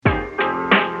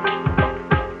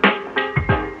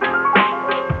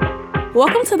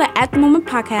Welcome to the At the Moment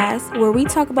podcast, where we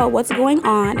talk about what's going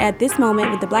on at this moment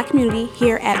with the Black community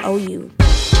here at OU.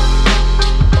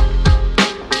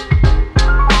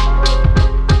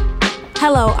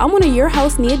 Hello, I'm one of your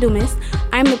hosts, Nia Dumas.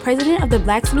 I am the president of the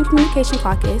Black Student Communication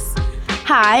Caucus.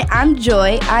 Hi, I'm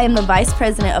Joy. I am the vice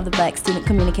president of the Black Student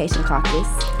Communication Caucus.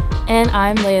 And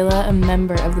I'm Lailah, a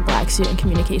member of the Black Student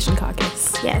Communication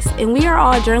Caucus. Yes, and we are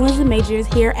all journalism majors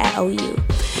here at OU.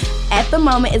 At the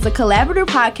Moment is a collaborative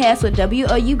podcast with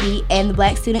WOUB and the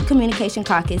Black Student Communication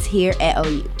Caucus here at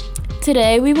OU.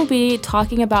 Today, we will be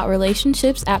talking about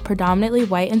relationships at predominantly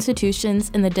white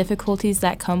institutions and the difficulties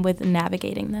that come with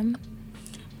navigating them.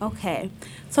 Okay,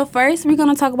 so first we're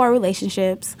going to talk about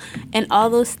relationships and all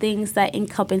those things that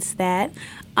encompass that.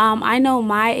 I know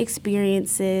my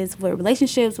experiences with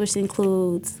relationships, which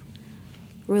includes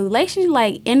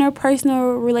like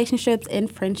interpersonal relationships and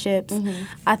friendships. Mm-hmm.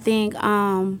 I think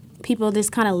people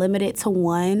just kind of limit it to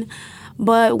one.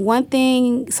 But some of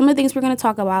the things we're going to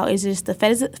talk about is just the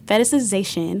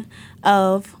fetishization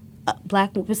of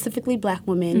specifically Black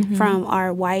women mm-hmm. from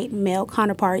our white male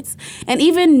counterparts and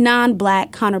even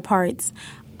non-Black counterparts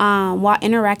while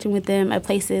interacting with them at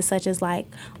places such as like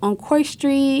on Court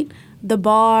Street, the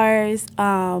bars,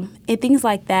 and things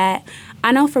like that.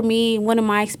 I know for me, one of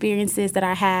my experiences that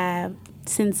I have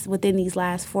since within these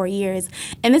last 4 years,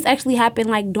 and this actually happened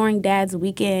like during Dad's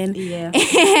weekend. Yeah,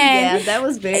 yeah, that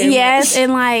was very yes,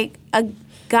 and like a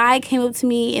guy came up to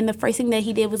me, and the first thing that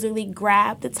he did was really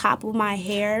grab the top of my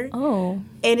hair. Oh.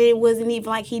 And it wasn't even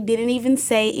like he didn't even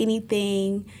say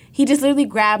anything. He just literally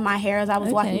grabbed my hair as I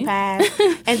was walking past.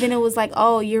 And then it was like,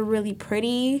 oh, you're really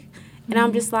pretty. And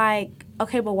I'm just like,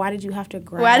 okay, but why did you have to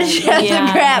grab Why did you have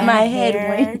to grab my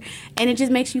hair? And it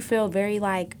just makes you feel very,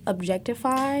 like,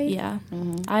 objectified. Yeah,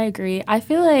 I agree. I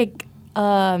feel like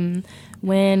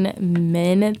when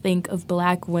men think of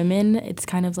Black women, it's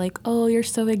kind of like, oh, you're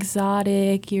so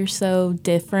exotic, you're so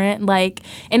different. Like,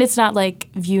 and it's not like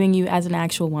viewing you as an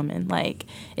actual woman. Like,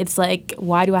 it's like,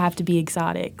 why do I have to be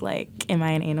exotic? Like, am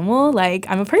I an animal? Like,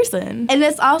 I'm a person. And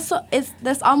that's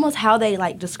almost how they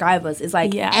like describe us. It's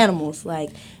like animals,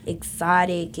 like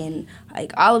exotic and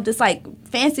like all of this like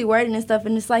fancy wording and stuff.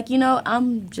 And it's like,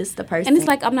 I'm just a person. And it's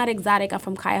like, I'm not exotic. I'm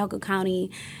from Cuyahoga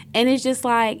County. And it's just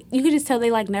like, you could just tell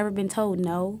they like never been told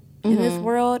no in this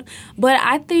world. But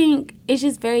I think it's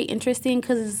just very interesting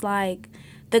because it's like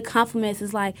the compliments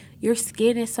is like, your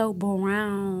skin is so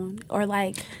brown, or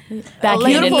like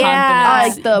backhanded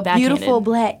compliments. Like the beautiful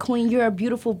Black queen. You're a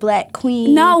beautiful Black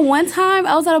queen. No, one time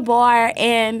I was at a bar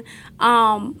and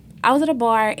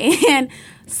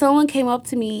someone came up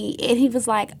to me and he was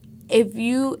like, if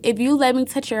you let me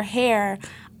touch your hair,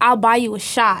 I'll buy you a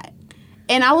shot.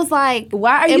 And I was like,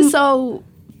 why are you so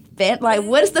like,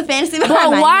 what is the fantasy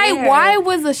behind my hair?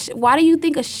 Why do you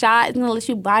think a shot is gonna let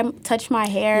you touch my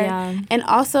hair? Yeah. And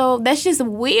also, that's just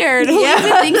weird. Who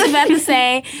even thinks about to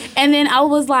say? And then I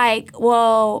was like,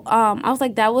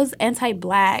 that was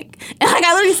anti-Black. And like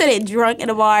I literally said it drunk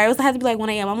in a bar. It had to be like 1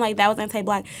 a.m. I'm like, that was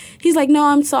anti-Black. He's like, no,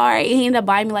 I'm sorry. And he ended up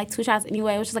buying me like 2 shots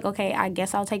anyway. It was just like, okay, I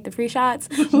guess I'll take the free shots.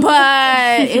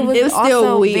 But it was also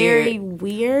still weird. Very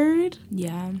weird.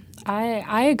 Yeah,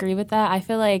 I agree with that. I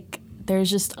feel like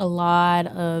there's just a lot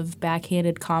of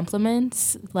backhanded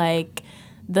compliments, like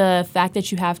the fact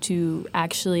that you have to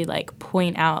actually like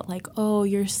point out like, oh,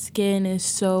 your skin is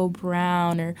so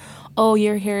brown, or oh,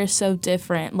 your hair is so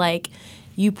different. Like,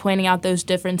 you pointing out those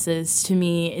differences, to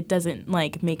me, it doesn't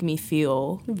like make me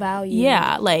feel valued.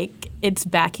 Yeah, like it's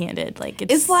backhanded. Like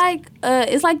it's like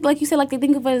you said, like they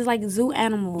think of it as like zoo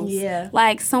animals. Yeah,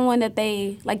 like someone that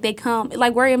they come,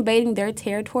 like we're invading their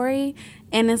territory.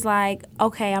 And it's like,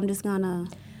 okay, I'm just gonna.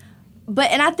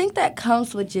 And I think that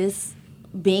comes with just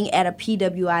being at a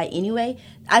PWI anyway.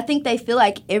 I think they feel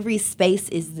like every space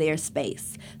is their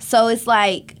space. So it's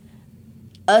like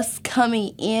us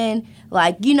coming in,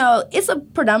 like, it's a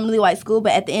predominantly white school,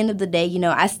 but at the end of the day,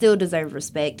 I still deserve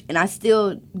respect. And I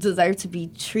still deserve to be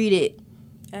treated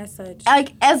as such.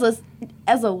 Like, as a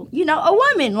a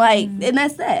woman. Like, and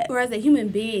that's that. Or as a human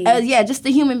being. Just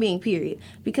a human being, period.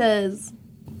 Because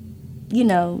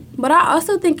But I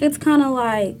also think it's kind of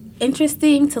like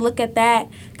interesting to look at that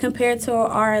compared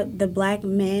to the Black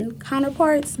men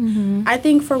counterparts. Mm-hmm. I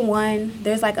think for one,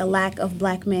 there's like a lack of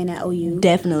Black men at OU.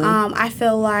 Definitely. I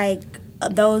feel like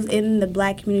those in the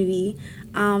Black community,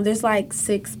 there's like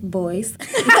 6 boys.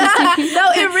 No,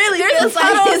 it really feels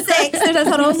like 6. There's a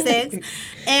total of 6.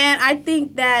 And I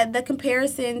think that the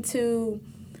comparison to,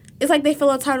 it's like they feel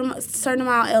a certain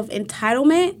amount of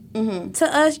entitlement to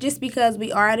us just because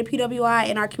we are at a PWI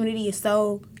and our community is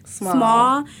so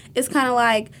small. It's kind of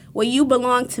like, well, you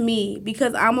belong to me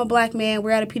because I'm a Black man,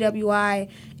 we're at a PWI,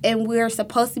 and we're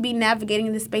supposed to be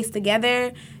navigating this space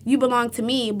together, you belong to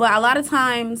me. But a lot of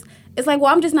times, it's like,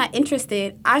 well, I'm just not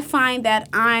interested. I find that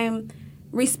I'm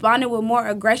responding with more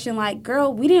aggression, like,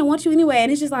 girl, we didn't want you anyway.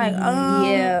 And it's just like,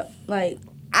 yeah, like,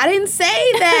 I didn't say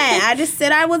that. I just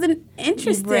said I wasn't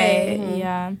interested. Right,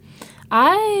 yeah.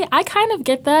 I kind of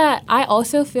get that. I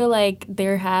also feel like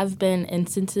there have been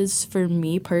instances for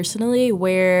me personally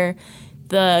where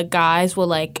the guys will,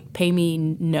 like, pay me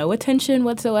no attention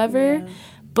whatsoever. Yeah.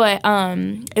 But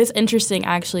it's interesting,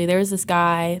 actually. There was this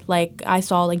guy, like, I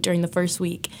saw, like, during the first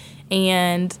week.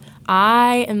 And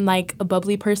I am, like, a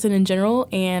bubbly person in general,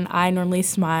 and I normally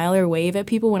smile or wave at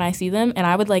people when I see them. And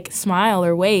I would, like, smile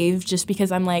or wave just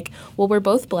because I'm like, well, we're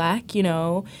both black, you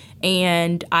know,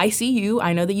 and I see you.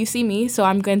 I know that you see me, so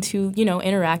I'm going to, you know,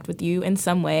 interact with you in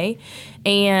some way.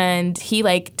 And he,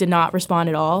 like, did not respond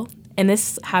at all. And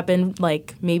this happened,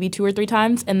 like, maybe 2 or 3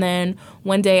 times. And then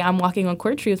one day I'm walking on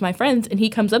Court Street with my friends, and he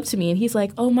comes up to me, and he's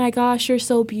like, oh, my gosh, you're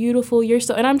so beautiful. You're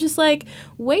so... And I'm just like,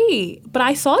 wait, but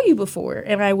I saw you before.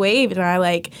 And I waved, and I,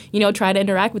 like, you know, tried to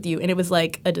interact with you. And it was,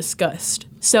 like, a disgust.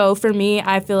 So for me,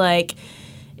 I feel like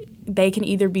they can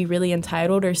either be really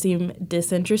entitled or seem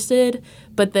disinterested,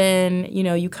 but then, you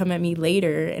know, you come at me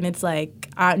later, and it's like,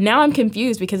 now I'm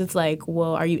confused because it's like,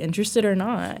 well, are you interested or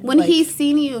not? When like, he's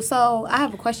seen you, so I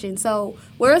have a question. So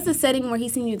where is the setting where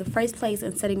he's seen you the first place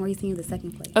and setting where he's seen you the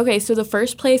second place? Okay, so the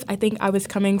first place, I think I was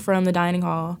coming from the dining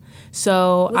hall.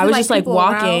 So I was just, like,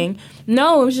 walking. Around?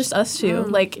 No, it was just us two.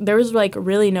 Like, there was, like,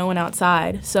 really no one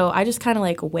outside. So I just kind of,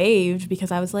 like, waved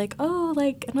because I was like, oh,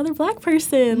 like, another black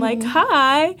person. Like,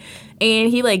 hi.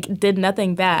 And he, like, did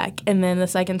nothing back. And then the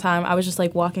second time, I was just,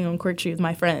 like, walking on Court Street with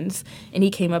my friends. And he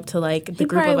came up to, like, the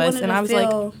group of us. And I was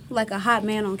like a hot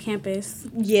man on campus.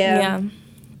 Yeah.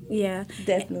 Yeah.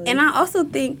 Definitely. And I also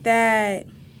think that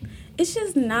it's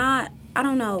just not, I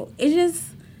don't know, it's just,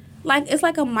 like, it's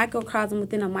like a microcosm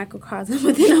within a microcosm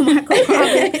within a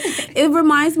microcosm. It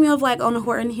reminds me of, like, on the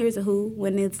Horton Hears a Who,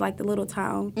 when it's, like, the little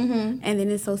town, and then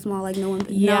it's so small, like, no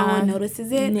one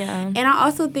notices it. Yeah. And I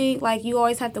also think, like, you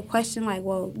always have to question, like,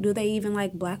 well, do they even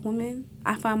like black women?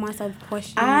 I find myself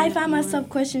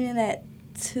questioning that,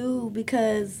 too,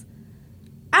 because,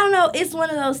 I don't know, it's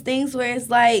one of those things where it's,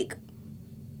 like,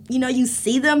 you know, you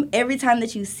see them, every time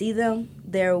that you see them,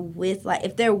 they're with, like,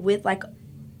 if they're with, like,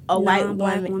 a white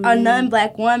woman, a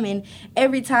non-black woman,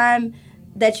 every time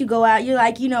that you go out, you're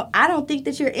like, you know, I don't think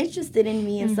that you're interested in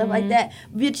me and stuff like that.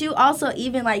 But you also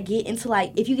even, like, get into,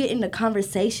 like, if you get into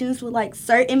conversations with, like,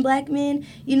 certain black men,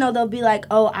 you know, they'll be like,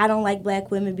 oh, I don't like black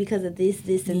women because of this,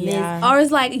 and this. Or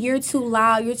it's like, you're too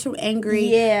loud, you're too angry.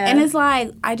 Yeah. And it's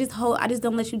like, I just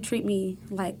don't let you treat me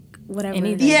like whatever.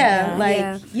 Anything.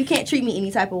 Yeah, you can't treat me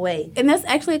any type of way. And that's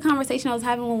actually a conversation I was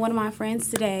having with one of my friends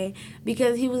today,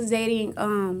 because he was dating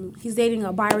he's dating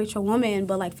a biracial woman,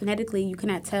 but, like, phonetically you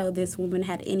cannot tell this woman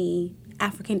had any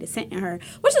African descent in her,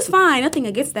 which is fine, nothing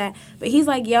against that. But he's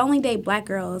like, yeah, I only date black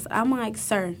girls. I'm like,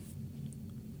 sir,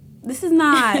 this is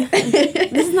not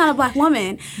a black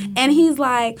woman. And he's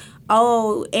like,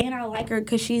 oh, and I like her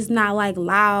because she's not, like,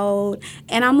 loud.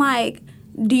 And I'm like,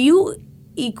 do you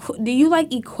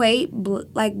like equate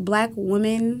like black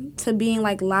women to being,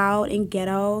 like, loud and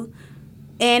ghetto?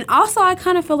 And also, I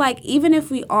kind of feel like even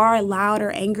if we are loud or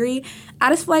angry,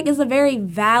 I just feel like it's a very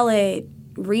valid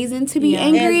reason to be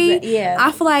angry.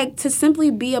 I feel like to simply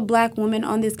be a black woman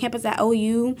on this campus at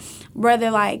OU,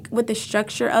 whether, like, with the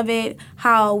structure of it,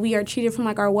 how we are treated from,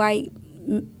 like, our white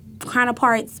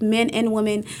counterparts, men and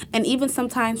women, and even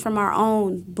sometimes from our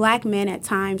own black men at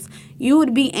times, you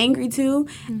would be angry too.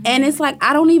 And it's like,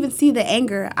 I don't even see the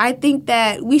anger. I think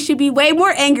that we should be way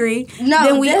more angry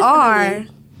than we are.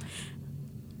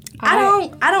 I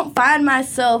don't find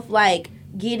myself, like,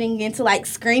 getting into, like,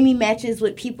 screaming matches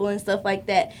with people and stuff like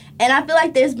that. And I feel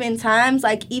like there's been times,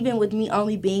 like, even with me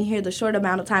only being here the short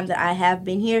amount of time that I have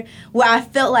been here, where I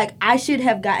felt like I should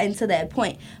have gotten to that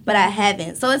point, but I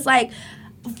haven't. So it's like,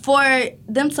 for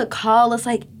them to call us,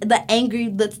 like, the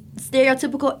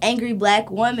stereotypical angry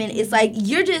black woman, it's like,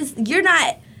 you're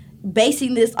not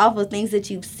basing this off of things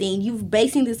that you've seen. You're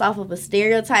basing this off of a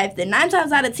stereotype that 9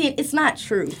 times out of 10, it's not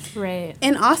true. Right.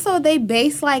 And also, they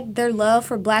base, like, their love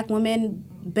for black women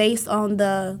based on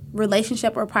the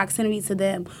relationship or proximity to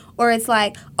them. Or it's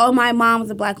like, oh, my mom's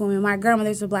a black woman, my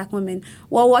grandmother's a black woman.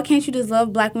 Well, why can't you just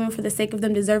love black women for the sake of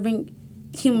them deserving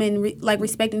human, like,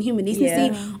 respect and human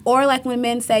decency? Or, like, when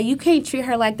men say, you can't treat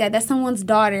her like that, that's someone's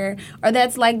daughter, or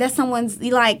that's someone's,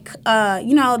 like,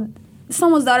 you know,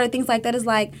 someone's daughter, things like that. Is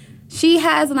like, she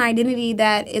has an identity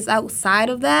that is outside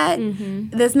of that.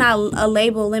 There's not a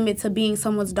label limit to being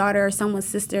someone's daughter or someone's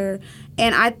sister.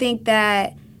 And I think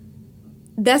that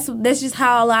that's just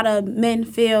how a lot of men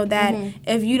feel, that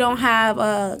if you don't have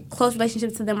a close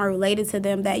relationship to them or related to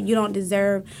them, that you don't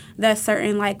deserve that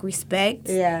certain like respect.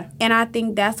 Yeah. And I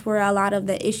think that's where a lot of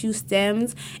the issue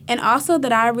stems. And also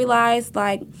that I realized,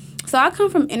 like, so I come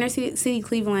from inner city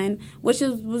Cleveland, which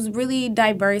was really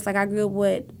diverse. Like, I grew up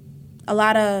with a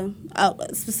lot of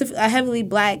a heavily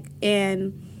Black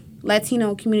and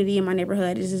Latino community in my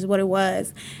neighborhood. This is what it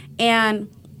was. And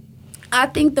I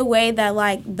think the way that,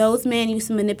 like, those men used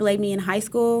to manipulate me in high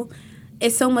school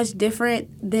is so much different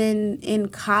than in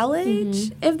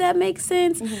college, if that makes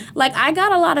sense. Like, I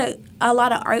got a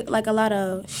lot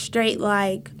of straight,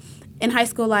 like, in high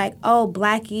school, like, oh,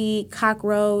 blackie,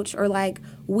 cockroach, or like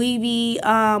weeby,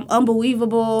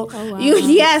 unbelievable. Oh, wow.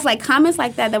 Yes, like comments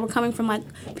like that were coming from like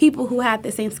people who had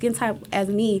the same skin type as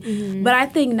me. But I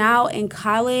think now in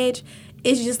college,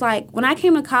 it's just like, when I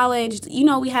came to college,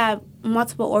 we have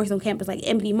multiple orgs on campus, like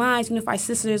Empty Minds, Unified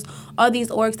Sisters, all these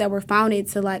orgs that were founded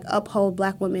to like uphold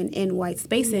Black women in white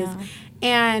spaces. Yeah.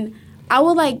 And I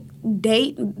would like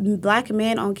date Black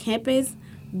men on campus,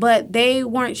 but they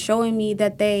weren't showing me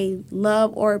that they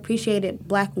love or appreciated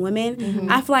Black women.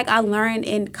 I feel like I learned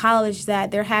in college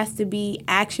that there has to be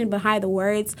action behind the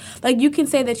words. Like, you can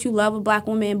say that you love a Black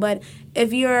woman, but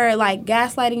if you're like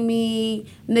gaslighting me,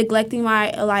 neglecting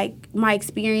my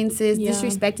experiences,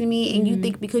 disrespecting me, and you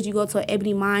think because you go to an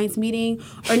Ebony Minds meeting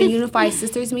or the Unified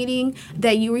Sisters meeting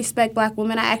that you respect Black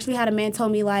women. I actually had a man tell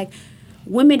me, like,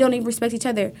 women don't even respect each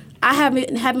other. I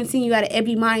haven't seen you at an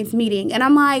Ebony Minds meeting. And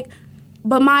I'm like,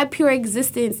 but my pure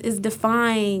existence is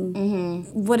defying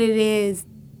what it is,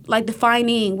 like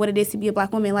defining what it is to be a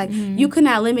Black woman. Like, you could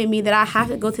not limit me that I have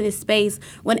to go to this space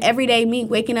when every day me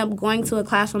waking up, going to a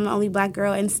class from the only Black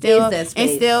girl, and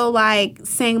still like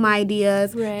saying my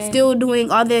ideas, still doing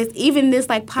all this. Even this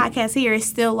like podcast here is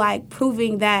still like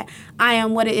proving that I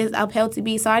am what it is upheld to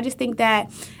be. So I just think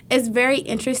that it's very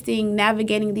interesting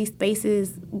navigating these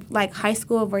spaces like high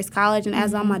school versus college, and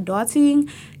as I'm adulting,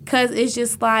 because it's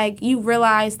just like you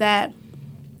realize that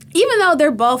even though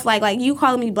they're both like you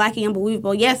calling me Blackie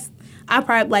unbelievable, yes, I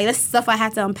probably like that's stuff I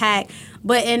had to unpack.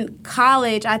 But in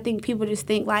college, I think people just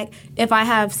think like if I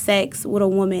have sex with a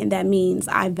woman, that means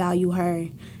I value her,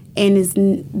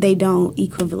 and they don't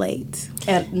equivalate.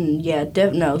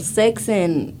 No, sex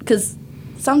and because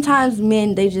sometimes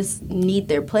men, they just need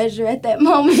their pleasure at that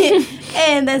moment,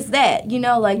 and that's that.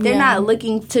 Like they're not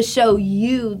looking to show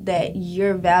you that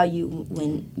your value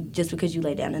just because you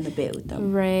lay down in the bed with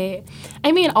them. Right.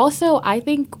 I mean, also, I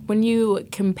think when you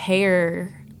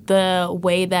compare the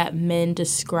way that men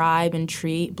describe and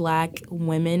treat Black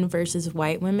women versus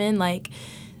white women, like,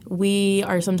 we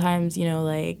are sometimes,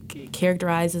 like,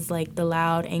 characterized as, like, the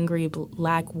loud, angry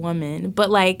Black woman. But,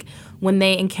 like, when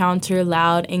they encounter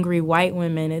loud, angry white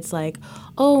women, it's like,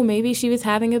 oh, maybe she was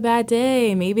having a bad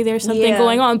day. Maybe there's something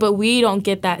going on. But we don't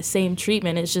get that same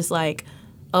treatment. It's just like,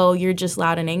 oh, you're just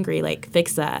loud and angry. Like,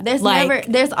 fix that.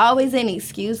 There's always an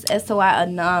excuse as to why a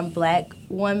non-Black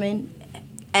woman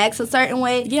acts a certain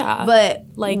way. Yeah. But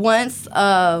like once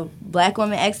a Black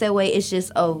woman acts that way, it's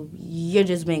just, oh, you're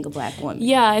just being a Black woman.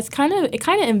 Yeah, it kind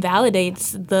of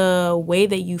invalidates the way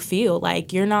that you feel.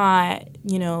 Like, you're not,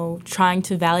 trying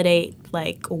to validate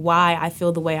like why I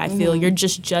feel the way I feel. You're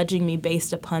just judging me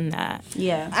based upon that.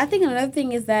 Yeah. I think another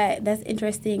thing is that's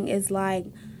interesting is like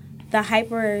the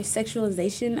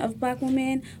hypersexualization of Black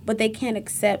women, but they can't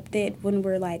accept it when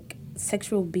we're like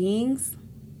sexual beings,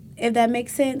 if that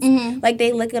makes sense. Like,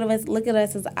 they look at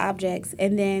us as objects,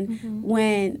 and then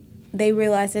when they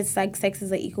realize it's like sex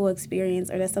is an equal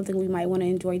experience, or that's something we might want to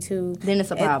enjoy too, then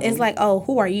it's a problem. It's like, oh,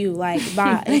 who are you? Like,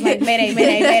 bye. It's like mayday,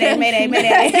 mayday, mayday, mayday,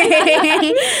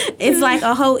 mayday. It's like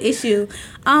a whole issue.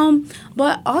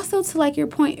 But also to like your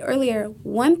point earlier,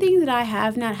 one thing that I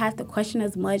have not had to question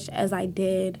as much as I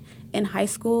did in high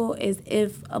school is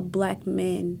if a Black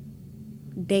man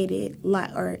dated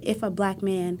or if a Black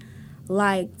man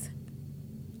liked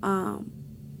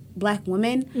Black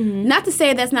women. Not to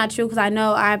say that's not true, because I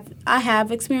know I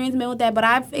have experienced men with that, but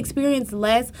I've experienced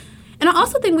less. And I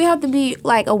also think we have to be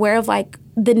like aware of like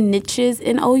the niches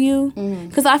in OU,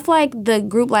 because I feel like the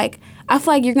group, like, I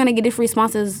feel like you're gonna get different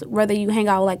responses whether you hang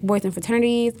out with like boys in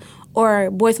fraternities or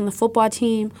boys on the football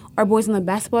team or boys on the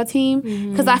basketball team,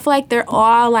 because I feel like they're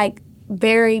all like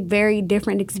very, very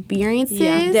different experiences.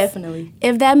 Yeah, definitely.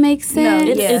 If that makes sense.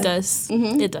 No, it does.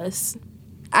 It does.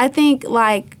 I think,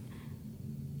 like,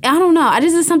 I don't know.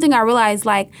 This is something I realized,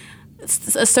 like,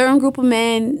 a certain group of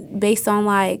men, based on,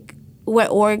 like, what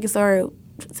orgs or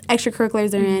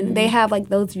extracurriculars they're in, they have, like,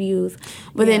 those views.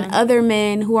 But then other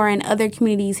men who are in other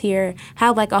communities here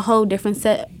have, like, a whole different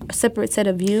set separate set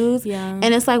of views. Yeah.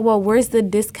 And it's like, well, where's the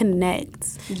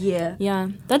disconnect? Yeah. Yeah,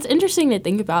 that's interesting to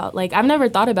think about. Like, I've never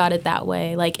thought about it that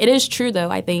way. Like, it is true, though.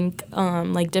 I think,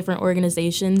 like, different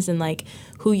organizations and, like,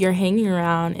 who you're hanging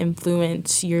around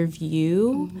influence your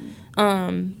view.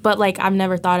 But, like, I've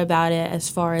never thought about it as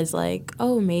far as, like,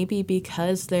 oh, maybe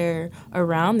because they're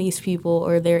around these people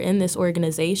or they're in this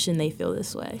organization, they feel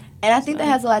this way. And I think that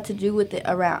has a lot to do with it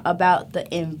about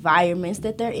the environments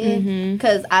that they're in.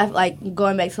 Because I've, like,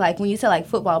 going back to, like, when you said, like,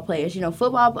 football players, you know,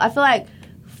 football, I feel like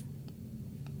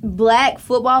black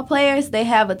football players, they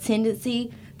have a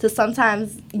tendency to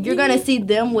sometimes, you're going to see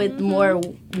them with more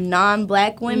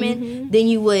non-black women than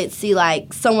you would see,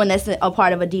 like, someone that's a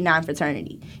part of a D9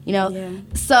 fraternity, you know? Yeah.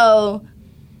 So,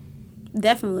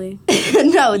 Definitely.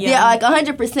 no, yeah, like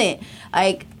 100%.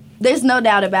 Like, there's no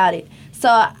doubt about it. So,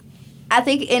 I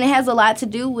think, and it has a lot to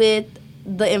do with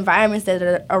the environments that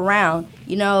are around.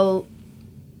 You know,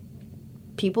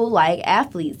 people like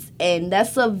athletes, and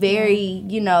that's a very,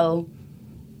 you know,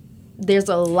 there's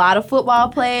a lot of football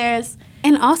players.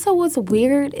 And also what's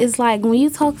weird is, like, when you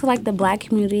talk to, like, the black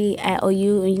community at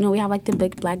OU, and, you know, we have, like, the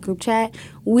big black group chat,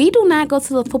 we do not go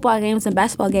to the football games and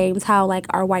basketball games how, like,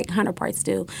 our white counterparts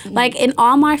do. Like, in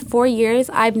all my 4 years,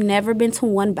 I've never been to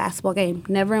one basketball game.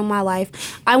 Never in my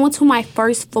life. I went to my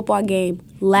first football game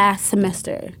last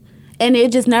semester. And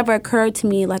it just never occurred to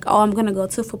me, like, oh, I'm going to go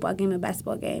to a football game and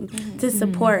basketball game to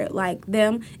support, like,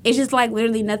 them. It's just, like,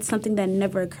 literally not something that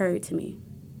never occurred to me.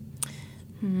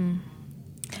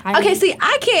 Okay, see,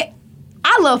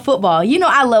 I love football. You know,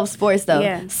 I love sports, though.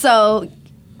 Yeah. So,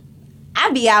 I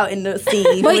be out in the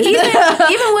scene. But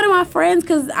even one of my friends,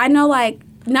 because I know, like,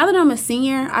 now that I'm a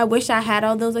senior, I wish I had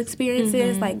all those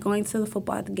experiences, like going to the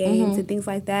football games and things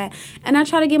like that. And I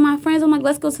try to get my friends, I'm like,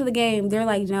 let's go to the game. They're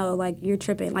like, no, like, you're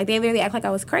tripping. Like, they literally act like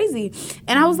I was crazy.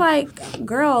 And I was like,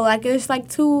 girl, like, there's like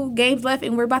 2 games left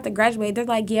and we're about to graduate. They're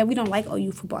like, yeah, we don't like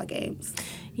OU football games.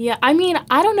 Yeah, I mean,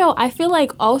 I don't know. I feel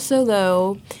like also,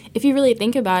 though, if you really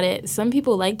think about it, some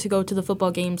people like to go to the football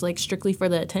games, like, strictly for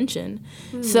the attention.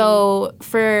 So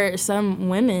for some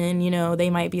women, you know, they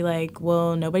might be like,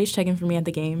 well, nobody's checking for me at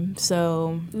the game.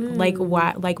 So, why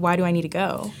do I need to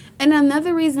go? And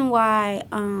another reason why,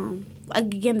 like,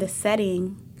 again, the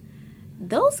setting,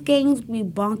 those games be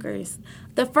bonkers.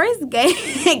 The first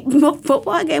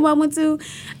football game I went to,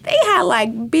 they had,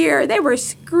 like, beer. They were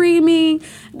screaming.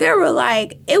 They were,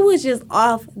 like, it was just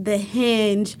off the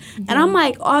hinge. And I'm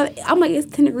like,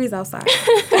 it's 10 degrees outside.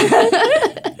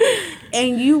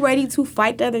 And you ready to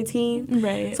fight the other team?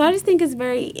 Right. So I just think it's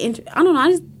very I don't know.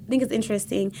 I just think it's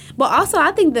interesting. But also,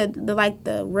 I think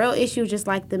the real issue is just,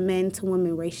 like, the men to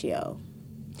women ratio.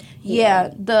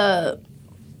 Yeah, the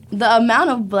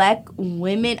amount of black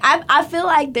women, I feel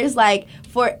like there's, like,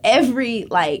 for every,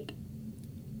 like,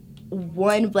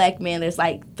 1 black man, there's,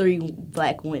 like, 3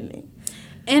 black women.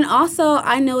 And also,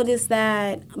 I noticed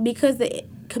that because the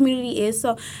community is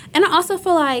so... And I also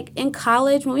feel like in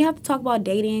college, when we have to talk about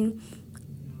dating,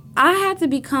 I had to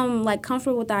become, like,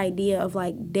 comfortable with the idea of,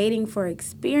 like, dating for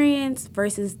experience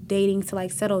versus dating to,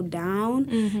 like, settle down.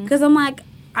 Because I'm like...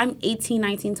 I'm 18,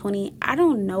 19, 20. I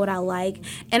don't know what I like.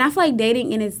 And I feel like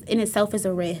dating in itself is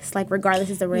a risk. Like, regardless,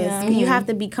 it's a risk. Yeah. You have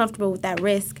to be comfortable with that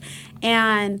risk.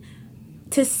 And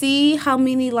to see how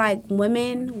many, like,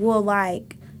 women will,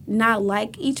 like, not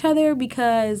like each other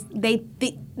because they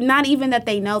not even that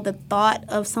they know the thought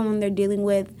of someone they're dealing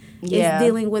with is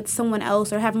dealing with someone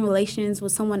else or having relations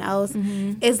with someone else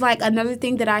is, like, another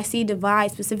thing that I see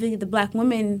divide specifically the black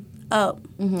women up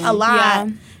a lot.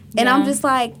 Yeah. And I'm just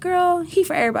like, girl, he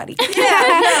for everybody.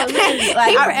 Yeah, no, literally.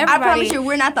 Like, I promise you,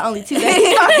 we're not the only 2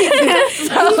 that He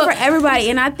for everybody.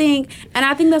 And I think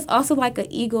that's also, like,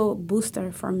 an ego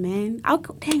booster for men. I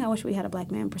wish we had a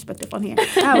black man perspective on here.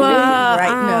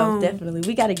 No, definitely.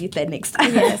 We got to get that next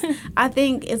time. Yes. I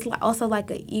think it's also, like,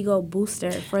 an ego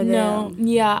booster for them. No,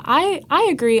 yeah, I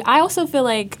agree. I also feel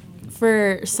like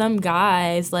for some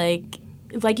guys, like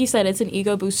you said, it's an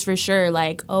ego boost for sure.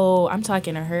 Like, oh, I'm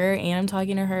talking to her, and I'm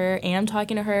talking to her, and I'm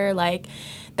talking to her. Like,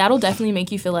 that'll definitely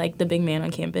make you feel like the big man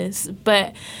on campus.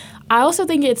 But I also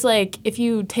think it's, like, if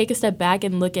you take a step back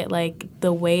and look at, like,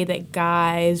 the way that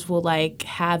guys will, like,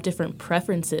 have different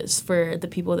preferences for the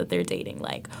people that they're dating.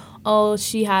 Like, oh,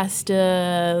 she has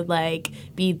to, like,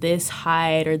 be this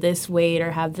height or this weight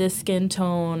or have this skin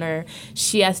tone, or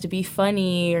she has to be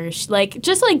funny, or like,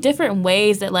 just, like, different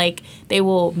ways that, like, they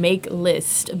will make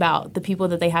lists about the people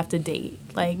that they have to date.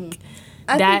 Like,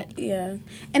 yeah.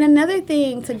 And another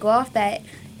thing to go off that,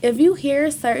 if you hear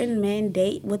certain men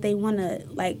date what they want to,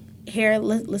 like, hear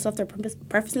list off their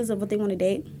preferences of what they want to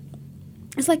date,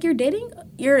 it's like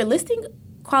you're listing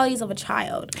qualities of a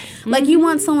child. Like, you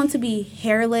want someone to be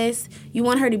hairless. You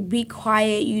want her to be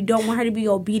quiet. You don't want her to be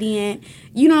obedient.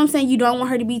 You know what I'm saying? You don't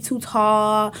want her to be too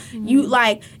tall. You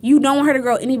don't want her to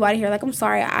grow anybody hair. Like, I'm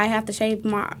sorry, I have to shave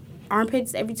my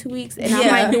armpits every 2 weeks, and I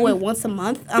might do it once a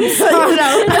month. I'm sorry.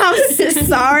 I'm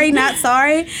sorry, not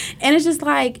sorry. And it's just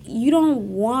like, you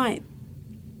don't want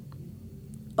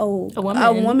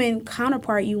a woman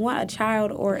counterpart. You want a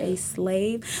child or a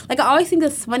slave. Like, I always think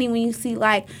it's funny when you see,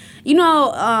 like, you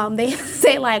know, they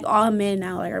say, like, all men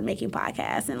now, like, are making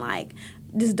podcasts and, like,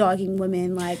 just dogging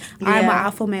women, like, I'm an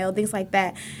alpha male, things like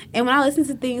that. And when I listen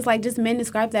to things, like, just men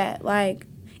describe that, like,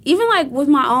 even, like, with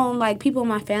my own, like, people in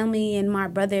my family and my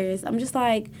brothers, I'm just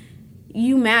like,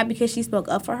 you mad because she spoke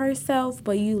up for herself,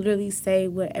 but you literally say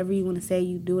whatever you want to say.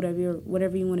 You do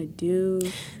whatever you want to do.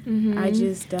 I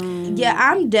just don't. Yeah,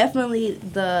 I'm definitely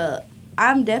the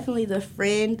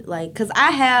friend, like, because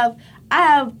I have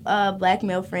black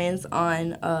male friends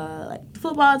on like the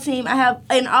football team. I have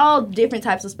in all different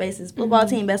types of spaces: football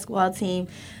team, basketball team,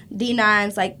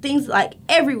 D9s, like things like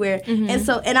everywhere.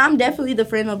 And I'm definitely the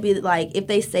friend that'll be like, if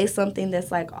they say something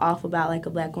that's like off about like a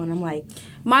black woman, I'm like,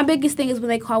 my biggest thing is when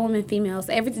they call women females.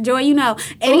 Joy, you know,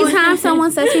 anytime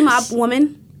someone says female,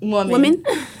 woman.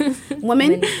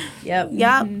 Yep.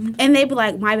 And they be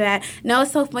like, my bad. No,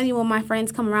 it's so funny when my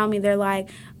friends come around me, they're like,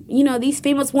 you know, these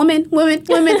females, women.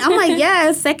 I'm like, yeah,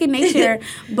 it's second nature.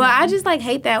 But I just, like,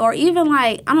 hate that. Or even,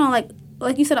 like, I don't know,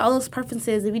 like you said, all those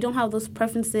preferences, if you don't have those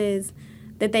preferences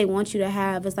that they want you to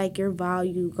have, it's like your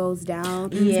value goes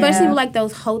down. Yeah. Especially with, like,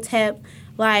 those hotep,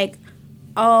 like,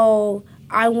 oh,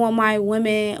 I want my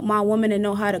woman to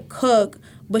know how to cook,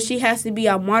 but she has to be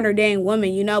a modern day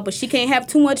woman, you know, but she can't have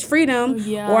too much freedom.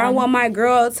 Yeah. Or I want my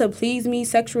girl to please me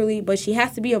sexually, but she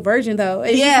has to be a virgin, though.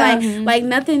 It's just like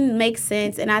nothing makes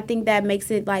sense, and I think that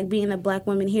makes it, like, being a black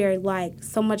woman here, like,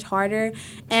 so much harder.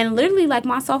 And literally, like,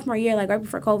 my sophomore year, like, right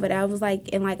before COVID, I was, like,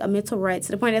 in, like, a mental rut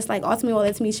to the point that's, like, ultimately what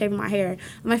led to me shaving my hair.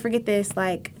 I'm like, forget this,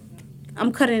 like,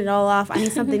 I'm cutting it all off. I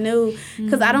need something new.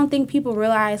 Because I don't think people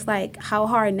realize, like, how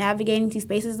hard navigating these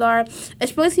spaces are,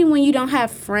 especially when you don't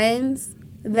have friends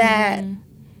that,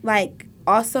 like,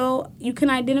 also you can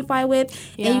identify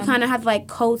with. And you kind of have to, like,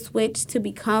 code switch to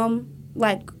become,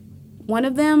 like, one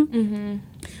of them.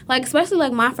 Like, especially,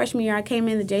 like, my freshman year, I came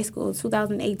into J School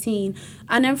 2018.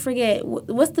 I never forget,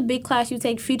 what's the big class you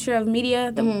take, Future of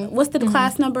Media? What's the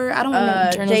class number? I don't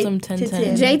remember. Journalism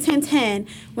 1010. J1010.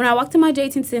 When I walked in my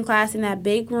J1010 class in that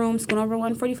big room, school number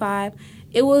 145,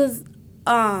 it was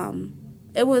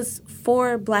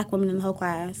 4 black women in the whole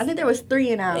class. I think there was 3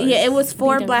 in ours. Yeah, it was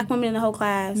 4 black women in the whole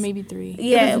class. Maybe 3.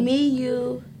 Yeah. It was me,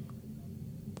 you,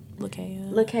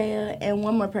 Lakaya, and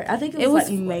one more person. I think it was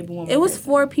like maybe one more It was person.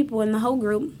 4 people in the whole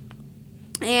group.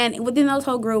 And within those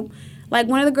whole group, like,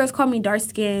 one of the girls called me dark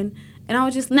skin, and I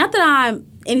was just, not that I'm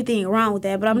anything wrong with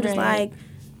that, but I'm just like,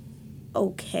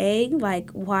 okay, like,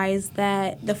 why is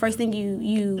that the first thing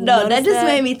you No, that just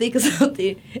made me think of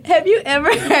something. Have you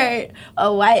ever heard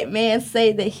a white man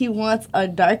say that he wants a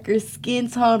darker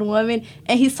skin toned woman,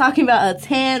 and he's talking about a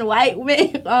tan white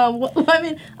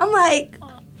woman? I'm like,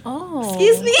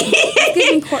 excuse me.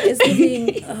 It's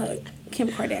giving Kim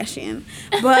Kardashian.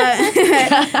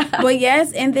 But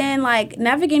yes, and then, like,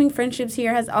 navigating friendships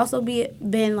here has also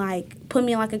been like, put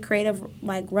me in, like, a creative,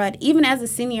 like, rut. Even as a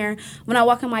senior, when I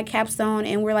walk in my capstone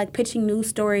and we're, like, pitching news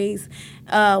stories,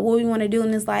 what we want to do,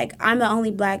 and it's like, I'm the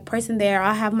only black person there.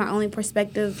 I have my only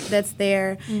perspective that's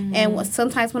there. And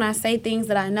sometimes when I say things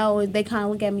that I know, they kind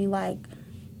of look at me like,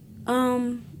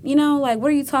 you know, like, what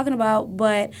are you talking about?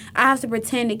 But I have to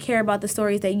pretend to care about the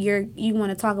stories that you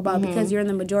want to talk about because you're in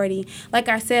the majority. Like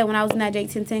I said, when I was in that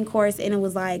J1010 course and it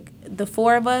was, like, the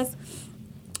 4 of us,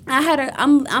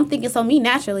 I'm thinking, so me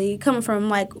naturally, coming from,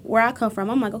 like, where I come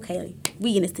from, I'm like, okay, like,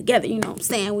 we in this together, you know what I'm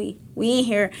saying? We in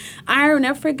here. I'll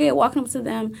never forget walking up to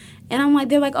them, and I'm like,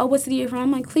 they're like, oh, what city are you from?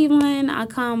 I'm like, Cleveland. I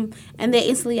come, and they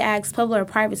instantly asked public or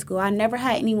private school. I never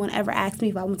had anyone ever ask me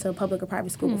if I went to a public or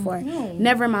private school before.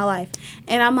 Never in my life.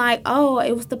 And I'm like, oh,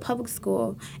 it was the public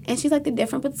school. And she's like, the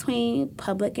difference between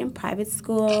public and private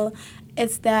school,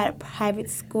 it's that private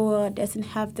school doesn't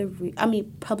have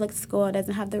public school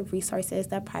doesn't have the resources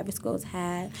that private schools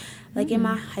had. Like, in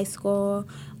my high school,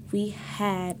 we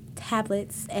had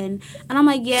tablets, and I'm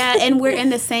like, yeah, and we're in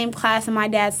the same class, and my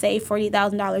dad saved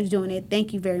 $40,000 doing it.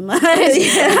 Thank you very much.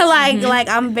 Like,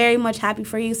 I'm very much happy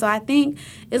for you. So I think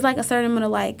it's, like, a certain amount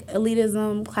of, like,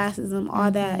 elitism, classism,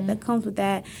 all that comes with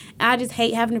that. And I just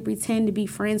hate having to pretend to be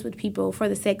friends with people for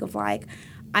the sake of, like,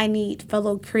 I need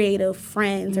fellow creative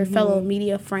friends or fellow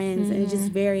media friends, and it's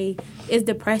just it's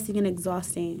depressing and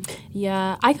exhausting.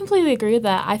 Yeah, I completely agree with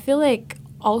that. I feel like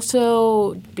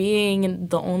also being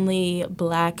the only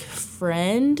black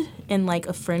friend in like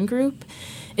a friend group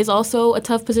is also a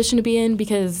tough position to be in,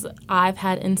 because I've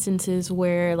had instances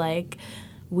where like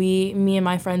me and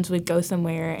my friends would go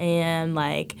somewhere and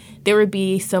like there would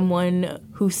be someone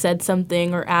who said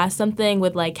something or asked something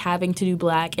with like having to do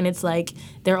black, and it's like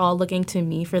they're all looking to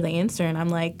me for the answer, and I'm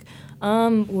like,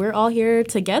 we're all here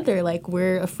together, like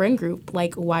we're a friend group,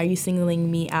 like why are you singling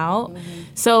me out?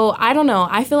 So I don't know,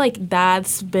 I feel like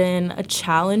that's been a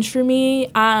challenge for me,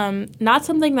 not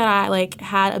something that I like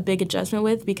had a big adjustment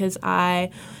with, because I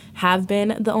have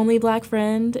been the only black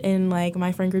friend in like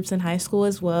my friend groups in high school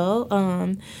as well.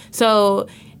 So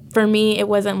for me, it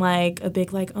wasn't like a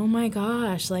big like, oh my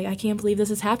gosh, like I can't believe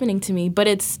this is happening to me. But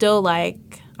it's still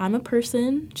like, I'm a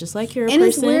person, just like you're a person. And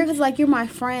it's weird because like you're my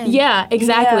friend. Yeah,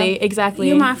 exactly.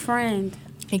 You're my friend.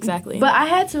 Exactly. But I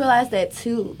had to realize that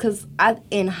too, because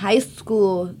in high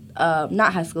school,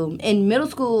 in middle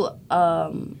school,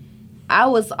 I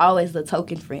was always the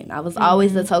token friend. I was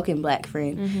always the token black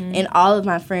friend in all of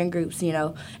my friend groups, you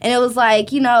know. And it was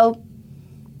like, you know,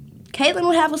 Caitlin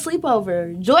would have a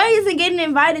sleepover. Joy isn't getting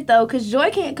invited, though, because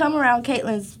Joy can't come around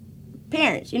Caitlin's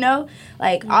parents, you know.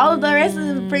 Like, all of the rest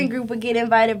of the friend group would get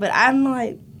invited, but I'm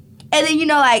like... And then, you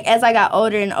know, like, as I got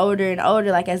older and older and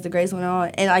older, like, as the grades went on,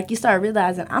 and, like, you start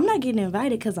realizing, I'm not getting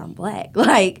invited because I'm black.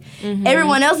 Like,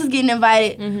 everyone else is getting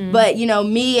invited, but, you know,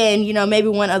 me and, you know, maybe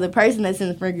one other person that's in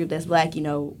the friend group that's black, you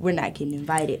know, we're not getting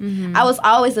invited. I was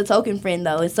always the token friend,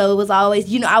 though, and so it was always,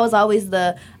 you know, I was always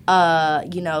the,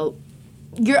 you know,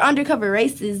 you're undercover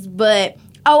racist, but...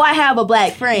 oh, I have a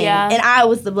black friend, and I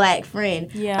was the black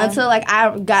friend. Until, like,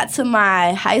 I got to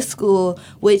my high school,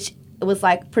 which... it was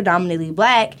like predominantly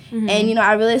black, and you know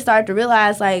I really started to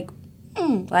realize like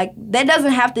that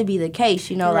doesn't have to be the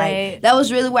case, you know, like that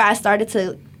was really where I started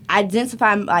to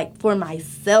identify like for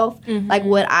myself like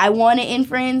what I wanted in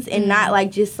friends, and not like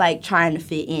just like trying to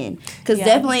fit in, because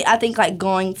definitely I think like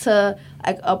going to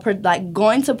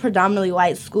predominantly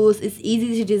white schools, it's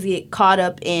easy to just get caught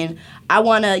up in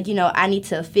I need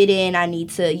to fit in, I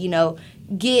need to, you know,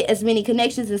 get as many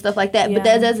connections and stuff like that, but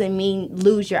that doesn't mean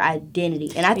lose your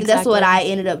identity. And I think that's what I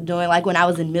ended up doing, like, when I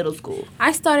was in middle school.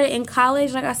 I started in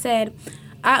college, like I said.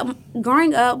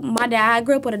 Growing up, I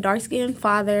grew up with a dark-skinned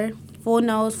father, full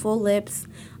nose, full lips.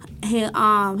 He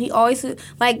always,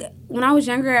 like, when I was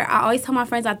younger, I always tell my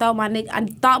friends I thought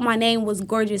my name was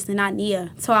Gorgeous and not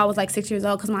Nia. So I was like 6 years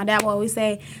old, because my dad would always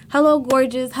say, hello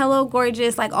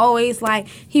gorgeous, like always, like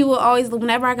he would always,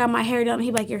 whenever I got my hair done,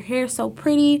 he'd be like, your hair's so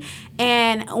pretty.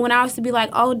 And when I used to be like,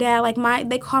 oh dad, like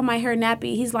they call my hair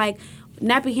nappy, he's like,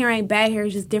 nappy hair ain't bad hair,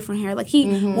 it's just different hair. Like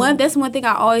that's one thing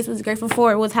I always was grateful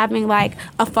for, was having like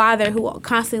a father who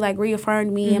constantly like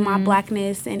reaffirmed me and my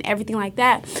blackness and everything like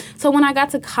that. So when I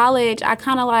got to college, I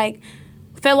kind of like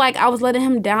felt like I was letting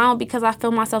him down, because I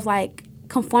felt myself like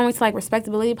conforming to like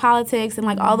respectability politics and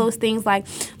like all those things. Like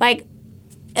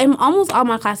in almost all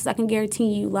my classes, I can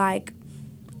guarantee you, like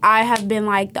I have been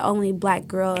like the only black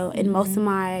girl in most of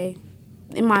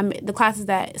the classes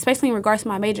that, especially in regards to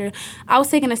my major. I was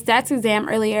taking a stats exam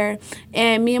earlier,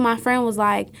 and me and my friend was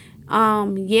like,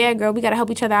 yeah, girl, we gotta help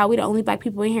each other out. We the only black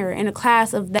people in here in a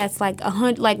class of that's like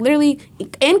 100, like literally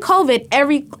in COVID,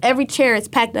 every chair is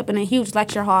packed up in a huge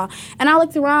lecture hall. And I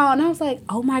looked around and I was like,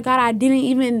 oh my God, I didn't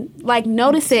even like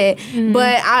notice it,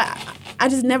 but I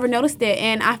just never noticed it,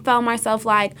 and I found myself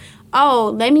like,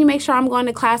 oh, let me make sure I'm going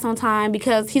to class on time,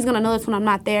 because he's going to notice when I'm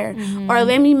not there. Or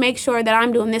let me make sure that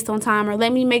I'm doing this on time. Or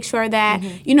let me make sure that,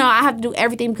 you know, I have to do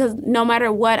everything, because no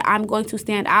matter what, I'm going to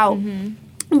stand out.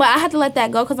 But I had to let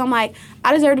that go, because I'm like,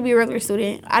 I deserve to be a regular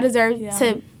student. I deserve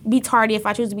to be tardy if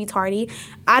I choose to be tardy.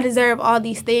 I deserve all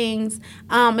these things.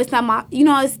 It's not my, you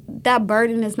know, it's, that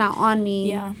burden is not on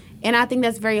me. And I think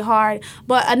that's very hard.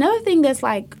 But another thing that's,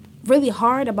 like, really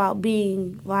hard about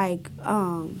being, like,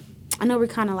 I know we're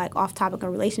kind of like off topic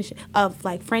of relationship, of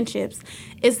like friendships,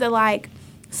 is that like,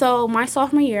 so my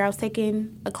sophomore year I was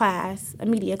taking a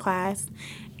media class,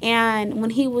 and when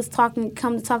he was come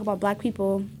to talk about black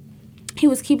people, he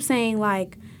was keep saying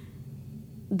like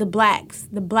the blacks,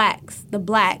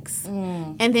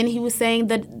 and then he was saying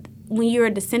that when you're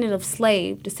a descendant of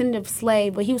slave,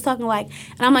 but he was talking like,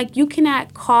 and I'm like, you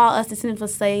cannot call us descendants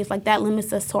of slaves, like that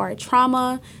limits us to our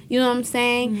trauma, you know what I'm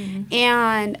saying?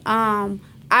 And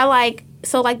I like,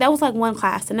 so like that was like one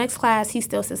class. The next class, he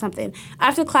still said something.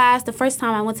 After class, the first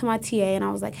time I went to my TA and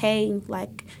I was like, hey,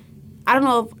 like, I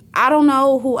don't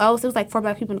know who else. It was like 4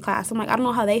 black people in the class. I'm like, I don't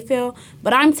know how they feel,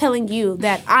 but I'm telling you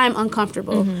that I'm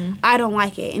uncomfortable. I don't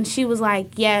like it. And she was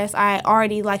like, yes, I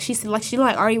already, like, she said, like, she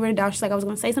like already wrote it down. She's like, I was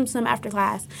going to say something to him after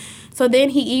class. So then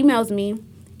he emails me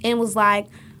and was like,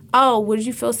 oh, would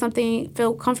you feel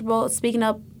comfortable speaking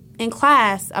up in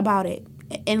class about it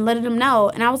and letting them know?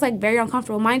 And I was like very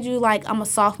uncomfortable. Mind you, like I'm a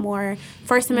sophomore,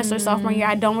 first semester sophomore year.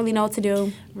 I don't really know what to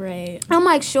do. Right. I'm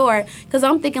like, sure, because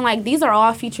I'm thinking like these are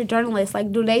all future journalists.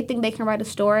 Like, do they think they can write a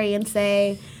story and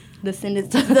say descendants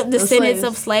descendants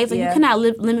of slaves? Like, Yeah. you cannot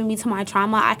limit me to my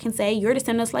trauma. I can say you're a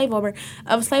descendant of slave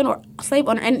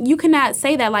owner, and you cannot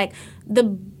say that. Like,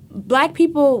 the Black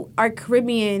people are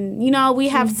Caribbean. You know, we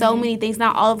have so many things.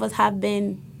 Not all of us have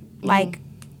been like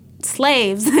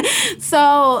slaves.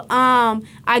 So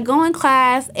I go in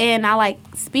class and I like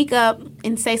speak up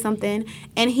and say something,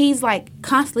 and he's like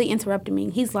constantly interrupting me.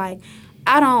 He's like,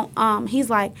 I don't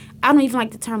even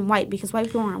like the term white because white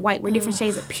people aren't white. We're different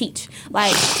shades of peach.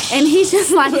 Like, and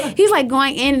he's like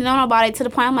going in and on about it to the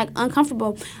point I'm like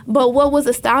uncomfortable. But what was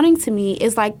astounding to me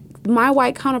is like my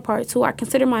white counterparts, who I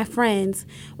consider my friends,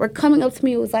 were coming up to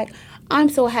me. It was like, I'm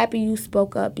so happy you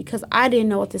spoke up because I didn't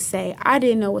know what to say. I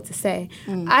didn't know what to say.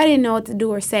 I didn't know what to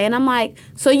do or say. And I'm like,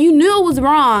 so you knew it was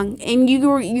wrong, and you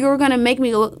were gonna make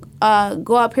me go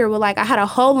up here with like I had a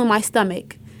hole in my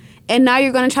stomach, and now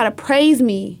you're gonna try to praise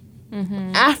me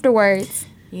afterwards.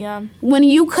 Yeah. When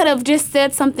you could have just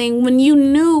said something when you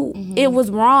knew it was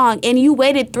wrong, and you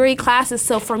waited 3 classes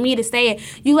for me to say it.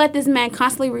 You let this man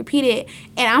constantly repeat it,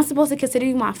 and I'm supposed to consider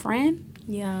you my friend?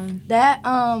 Yeah. That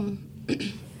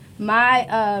my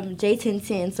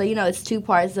J1010, so you know it's 2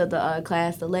 parts of the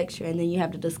class, the lecture, and then you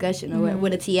have the discussion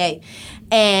with a TA.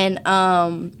 And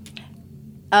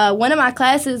one of my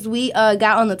classes, we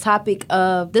got on the topic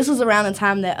of, this was around the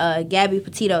time that Gabby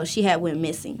Petito, she had went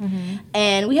missing.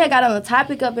 And we had got on the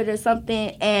topic of it or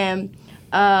something, and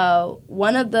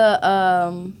one of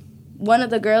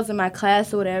the girls in my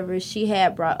class or whatever, she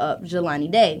had brought up Jelani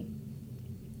Day.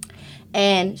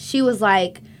 And she was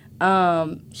like,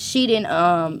 she didn't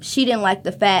like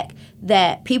the fact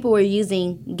that people were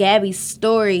using Gabby's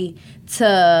story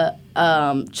to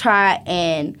try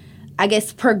and, I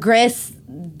guess, progress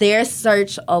their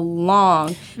search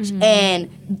along. And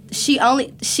she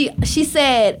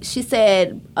said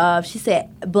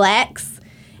blacks,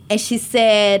 and she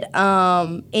said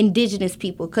indigenous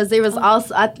people, because there was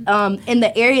also in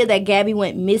the area that Gabby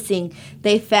went missing,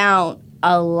 they found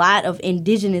a lot of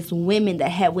indigenous women that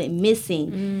had went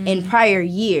missing in prior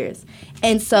years.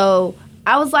 And so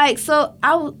I was like, so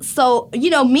you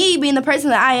know, me being the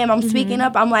person that I am, I'm speaking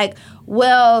up. I'm like,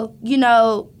 well, you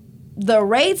know, the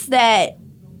rates that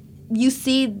you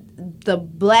see the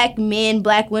black men,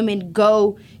 black women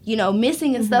go, you know,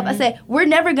 missing and stuff, I said, we're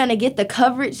never going to get the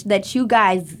coverage that you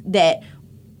guys, that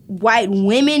white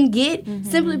women get,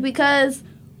 simply because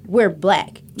we're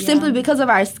black. Simply because of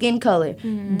our skin color.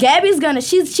 Gabby's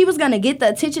she was gonna get the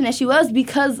attention that she was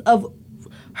because of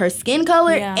her skin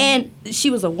color, and she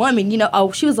was a woman, you know.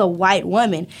 Oh, she was a white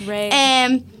woman. Right.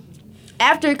 And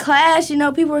after class, you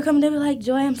know, people were coming, they were like,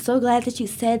 Joy, I'm so glad that you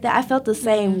said that. I felt the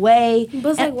same way.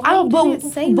 But, like, why didn't you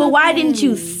say why didn't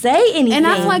you say anything? And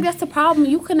I feel like that's the problem.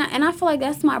 You cannot, and I feel like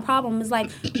that's my problem. It's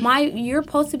like you're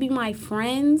supposed to be my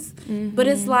friends, but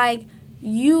it's like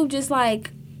you just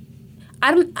like,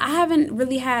 I haven't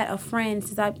really had a friend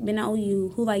since I've been at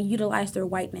OU who like utilized their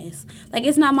whiteness. Like,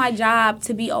 it's not my job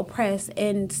to be oppressed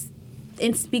and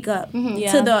speak up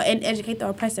and educate the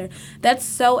oppressor. That's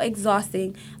so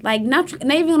exhausting. Like, not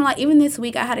even like, even this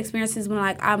week I had experiences when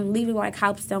like I'm leaving like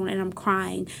Hopstone and I'm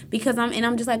crying because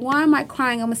I'm just like, why am I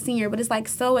crying? I'm a senior, but it's like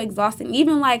so exhausting.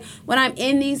 Even like when I'm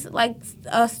in these like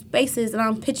spaces and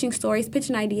I'm pitching stories,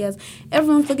 pitching ideas,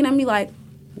 everyone's looking at me like,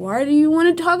 why do you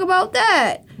want to talk about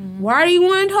that? Why do you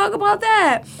want to talk about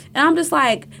that? And I'm just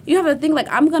like, you have to think like,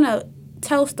 I'm going to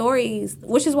tell stories,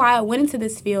 which is why I went into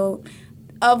this field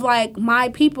of like my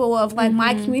people, of like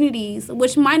my communities,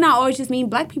 which might not always just mean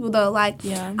black people though. Like,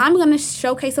 I'm going to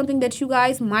showcase something that you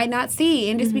guys might not see.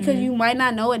 And just because you might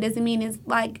not know it doesn't mean it's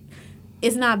like,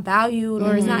 it's not valued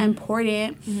or it's not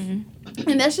important.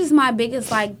 And that's just my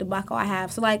biggest like debacle I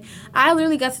have. So like I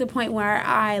literally got to the point where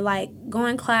I like go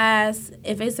in class,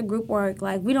 if it's a group work,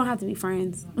 like we don't have to be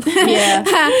friends.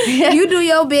 You do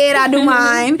your bid, I do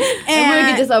mine, and we're gonna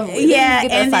get this over with.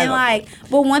 And then like,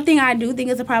 but one thing I do think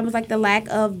is a problem is like the lack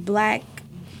of black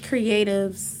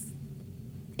creatives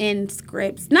in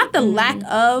scripts. Not the lack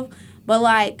of, but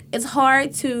like it's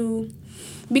hard to,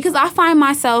 because I find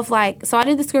myself like, so I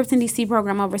did the scripts in DC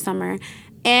program over summer,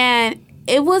 and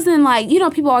it wasn't like, you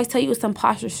know, people always tell you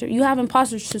it's you have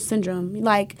imposter syndrome.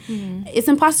 Like, it's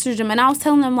imposter syndrome. And I was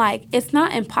telling them, like, it's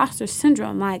not imposter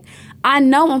syndrome. Like, I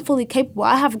know I'm fully capable.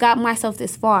 I have got myself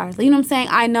this far. You know what I'm saying?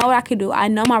 I know what I can do. I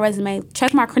know my resume.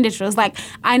 Check my credentials. Like,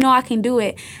 I know I can do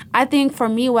it. I think for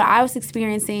me, what I was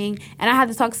experiencing, and I had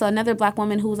to talk to another black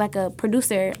woman who was like a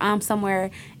producer somewhere,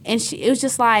 and it was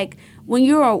just like, when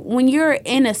you're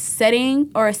in a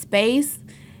setting or a space,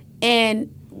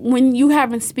 and when you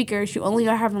having speakers, you only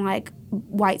are having like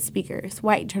white speakers,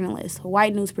 white journalists,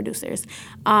 white news producers.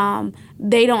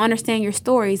 They don't understand your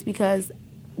stories because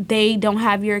they don't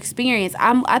have your experience.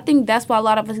 I think that's why a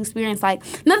lot of us experience, like,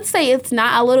 not to say it's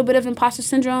not a little bit of imposter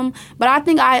syndrome, but I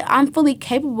think I'm fully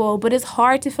capable, but it's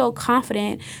hard to feel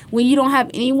confident when you don't have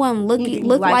anyone look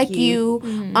like you,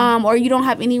 or you don't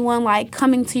have anyone like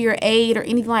coming to your aid or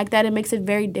anything like that. It makes it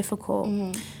very difficult.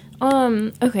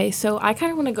 Okay, so I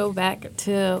kind of want to go back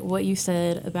to what you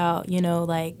said about, you know,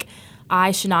 like,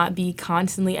 I should not be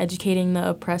constantly educating the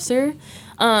oppressor.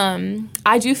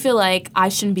 I do feel like I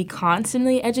shouldn't be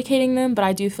constantly educating them, but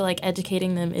I do feel like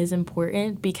educating them is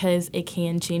important because it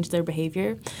can change their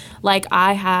behavior. Like,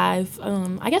 I have,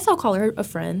 I guess I'll call her a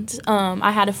friend.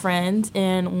 I had a friend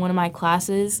in one of my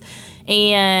classes,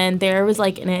 and there was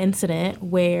like an incident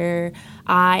where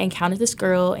I encountered this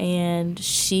girl, and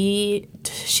she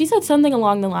said something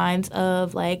along the lines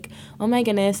of like, "Oh my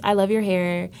goodness, I love your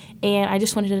hair, and I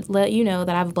just wanted to let you know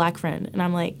that I have a black friend." And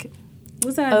I'm like,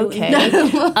 what's that? Okay.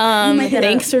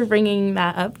 Thanks for bringing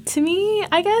that up to me,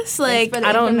 I guess. Like,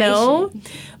 I don't know.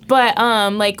 But,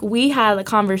 like, we had a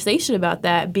conversation about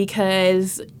that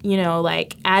because, you know,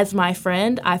 like, as my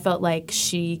friend, I felt like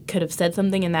she could have said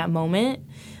something in that moment.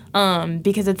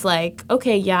 Because it's like,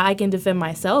 okay, yeah, I can defend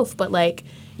myself, but, like,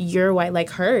 you're white like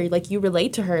her. Like, you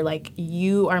relate to her. Like,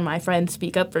 you are my friend.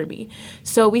 Speak up for me.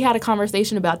 So we had a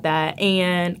conversation about that,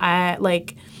 and I,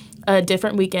 like, a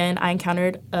different weekend, I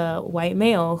encountered a white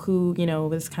male who, you know,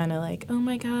 was kind of like, "Oh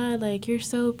my God, like, you're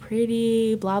so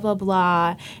pretty, blah, blah,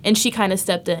 blah." And she kind of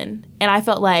stepped in. And I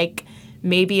felt like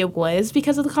maybe it was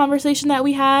because of the conversation that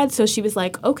we had. So she was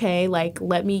like, okay, like,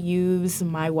 let me use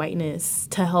my whiteness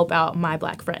to help out my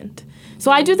black friend. So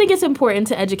I do think it's important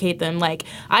to educate them. Like,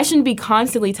 I shouldn't be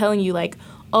constantly telling you, like,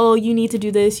 oh, you need to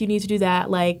do this, you need to do that.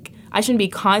 Like, I shouldn't be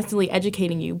constantly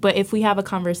educating you, but if we have a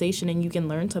conversation and you can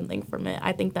learn something from it,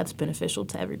 I think that's beneficial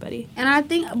to everybody. And I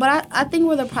think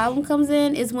where the problem comes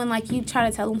in is when, like, you try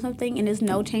to tell them something and there's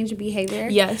no change in behavior.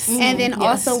 Yes. And then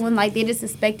also when, like, they just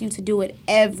expect you to do it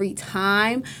every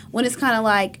time, when it's kind of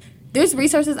like, there's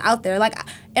resources out there. Like,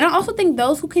 and I also think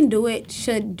those who can do it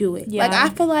should do it. Yeah. Like, I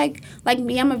feel like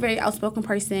me, I'm a very outspoken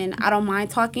person. I don't mind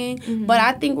talking, but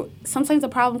I think sometimes the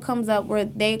problem comes up where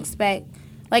they expect,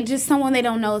 like, just someone they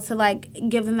don't know to, like,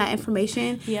 give them that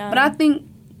information. Yeah. But I think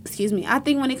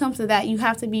when it comes to that, you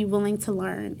have to be willing to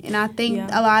learn. And I think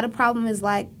a lot of problem is,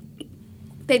 like,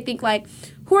 they think, like,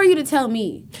 who are you to tell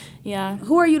me? Yeah.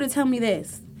 Who are you to tell me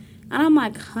this? And I'm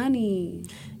like, honey.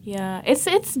 Yeah.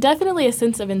 It's definitely a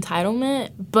sense of entitlement,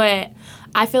 but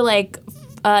I feel like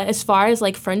as far as,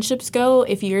 like, friendships go,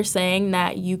 if you're saying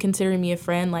that you consider me a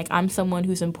friend, like, I'm someone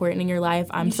who's important in your life,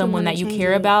 I'm someone that you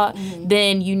care about,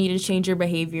 then you need to change your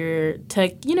behavior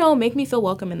to, you know, make me feel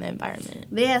welcome in the environment.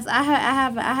 Yes, I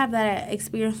have that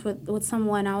experience with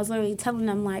someone. I was literally telling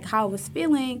them, like, how I was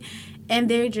feeling, and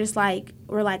they're just like,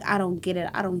 we're like, I don't get it.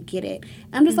 And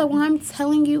I'm just like, well, I'm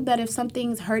telling you that if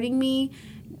something's hurting me,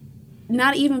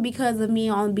 not even because of me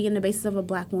on being the basis of a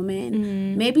black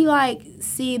woman, maybe, like,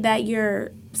 see that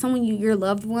your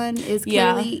loved one is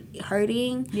clearly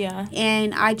hurting,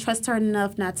 and I trust her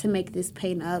enough not to make this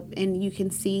pain up, and you can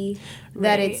see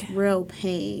that it's real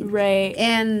pain. Right.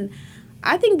 And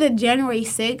I think the January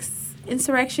 6th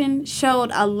insurrection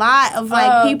showed a lot of,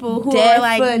 like, people who are,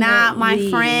 like, not my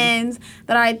friends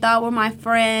that I thought were my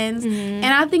friends. And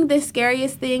I think the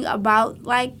scariest thing about,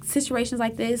 like, situations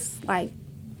like this, like,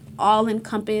 all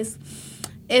encompass,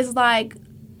 is, like,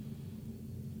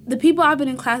 the people I've been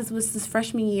in classes with this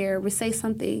freshman year would say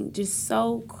something just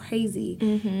so crazy.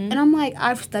 And I'm like,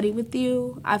 I've studied with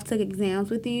you, I've took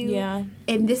exams with you,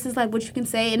 and this is, like, what you can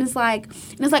say. And it's like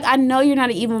I know you're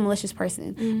not an evil, malicious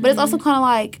person, but it's also kind of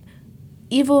like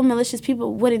evil, malicious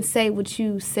people wouldn't say what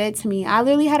you said to me. I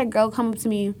literally had a girl come up to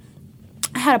me.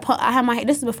 I had my hair,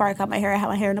 this is before I cut my hair, I had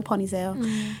my hair in a ponytail,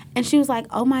 and she was like,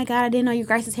 "Oh my God, I didn't know your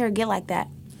guys' hair get like that."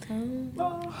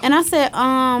 And I said,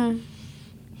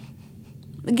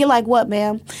 get like what,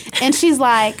 ma'am? And she's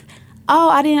like, "Oh,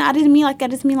 I didn't mean like that. I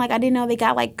just mean, like, I didn't know they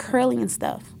got, like, curly and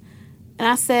stuff." And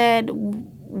I said,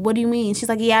 "What do you mean?" She's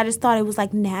like, "Yeah, I just thought it was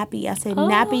like nappy." I said,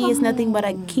 "Nappy is nothing but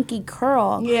a kinky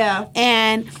curl." Yeah.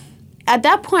 And at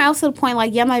that point, I was to the point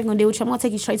like, yeah, I'm not even gonna deal with you. I'm gonna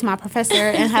take you straight to my professor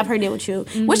and have her deal with you,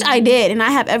 which I did, and I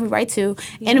have every right to.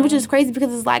 And which is crazy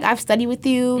because it's like I've studied with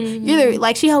you. You're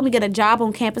like she helped me get a job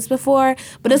on campus before,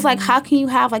 but it's like how can you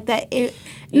have like that?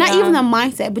 Not even the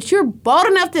mindset, but you're bold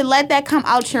enough to let that come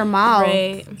out your mouth.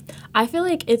 Right. I feel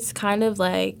like it's kind of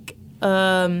like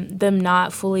them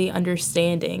not fully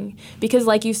understanding because,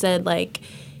 like you said, like.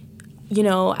 You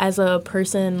know, as a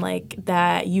person, like,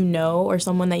 that you know or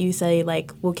someone that you say,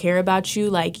 like, will care about you,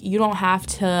 like, you don't have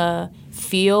to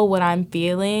feel what I'm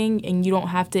feeling and you don't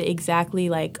have to exactly,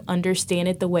 like, understand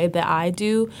it the way that I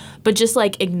do, but just,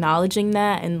 like, acknowledging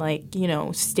that and, like, you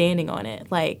know, standing on it.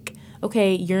 Like,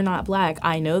 okay, you're not black.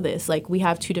 I know this. Like, we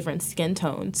have 2 different skin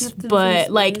tones. But,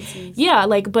 like, yeah,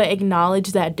 like, but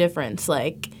acknowledge that difference,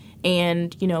 like,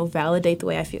 and, you know, validate the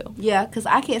way I feel. Yeah, because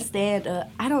I can't stand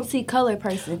I don't see color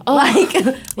person. Like,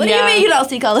 what do you mean you don't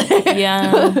see color?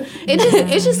 Yeah.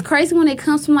 It's just crazy when it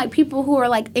comes from, like, people who are,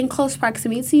 like, in close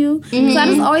proximity to you. Because I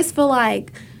just always feel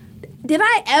like, did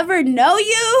I ever know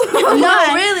you?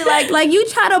 No, really. Like, you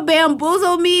try to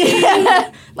bamboozle me.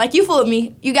 Like, you fooled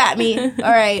me. You got me.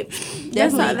 All right.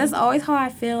 That's always how I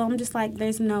feel. I'm just like,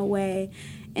 there's no way.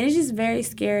 And it's just very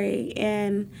scary.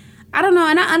 And I don't know.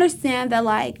 And I understand that,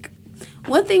 like,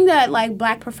 one thing that, like,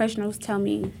 black professionals tell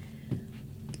me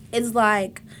is,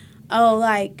 like,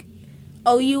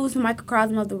 OU is a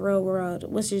microcosm of the real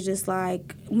world, which is just,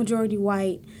 like, majority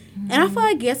white. And I feel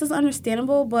like, yes, it's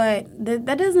understandable, but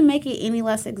that doesn't make it any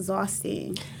less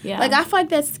exhausting. Yeah. Like, I feel like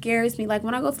that scares me. Like,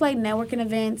 when I go to, like, networking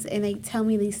events and they tell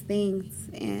me these things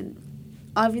and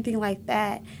everything like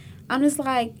that, I'm just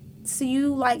like, so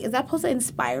you, like, is that supposed to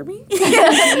inspire me?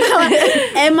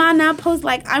 Am I not supposed,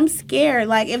 like, I'm scared.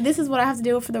 Like, if this is what I have to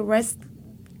do for the rest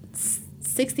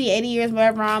 60, 80 years,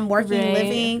 whatever I'm working and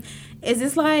living, is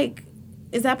this, like,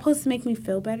 is that supposed to make me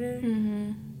feel better?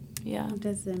 Yeah. It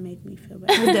doesn't make me feel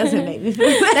better. It doesn't make me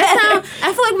feel better.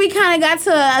 I feel like we kind of got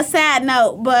to a sad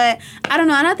note, but I don't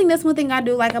know. And I think that's one thing I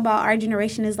do like about our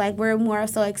generation is, like, we're more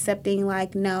so accepting,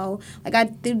 like, no. Like, I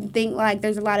do think, like,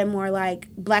 there's a lot of more, like,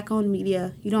 black-owned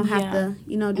media. You don't have to,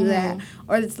 you know, do that.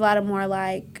 Or there's a lot of more,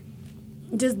 like,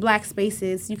 just black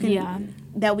spaces you can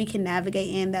that we can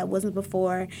navigate in that wasn't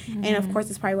before. And, of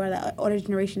course, it's probably where the older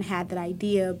generation had that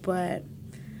idea, but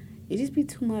it just be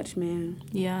too much, man.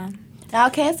 Yeah. Now, I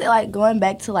can't say, like, going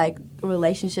back to, like,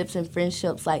 relationships and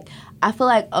friendships, like, I feel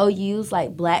like OU's,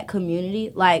 like, black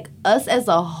community, like, us as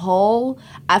a whole,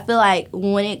 I feel like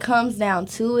when it comes down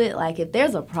to it, like, if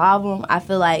there's a problem, I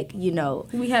feel like, you know,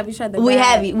 we have each other. We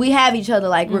have each other,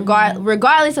 like,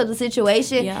 regardless of the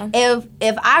situation. Yeah.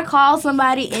 If I call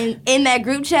somebody in that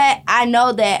group chat, I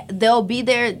know that they'll be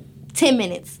there 10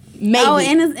 minutes. Maybe. Oh,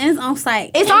 and it's on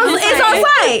site. It's on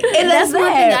site. And that's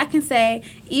one thing I can say.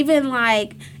 Even,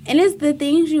 like, and it's the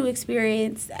things you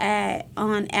experience at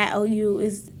OU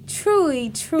is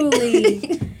truly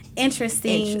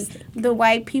interesting. The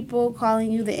white people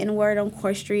calling you the N-word on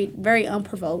Court Street, very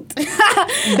unprovoked.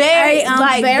 very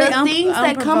the things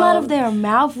that come out of their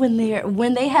mouth when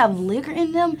they have liquor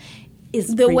in them is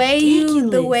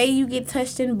ridiculous. The way you get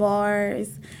touched in bars.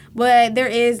 But there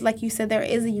is, like you said, there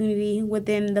is a unity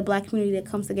within the black community that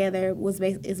comes together. Is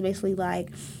basically like,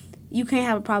 you can't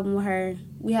have a problem with her.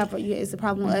 It's a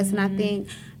problem with us. And I think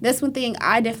that's one thing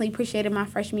I definitely appreciated my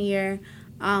freshman year,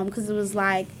 because it was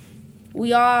like,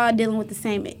 we all dealing with the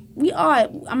same.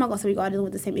 I'm not gonna say we all dealing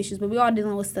with the same issues, but we all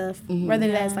dealing with stuff.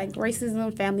 Whether that's like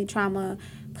racism, family trauma,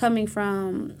 coming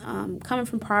from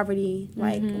poverty.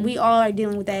 Like, we all are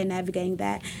dealing with that and navigating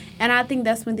that. And I think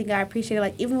that's one thing I appreciate.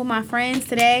 Like, even with my friends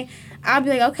today, I'll be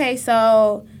like, okay,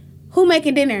 so who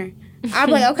making dinner? I'll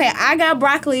be like, okay, I got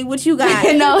broccoli. What you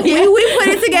got? No, we put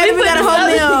it together. We got a whole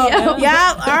meal.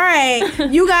 Yup. All right.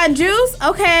 You got juice?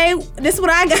 Okay. This is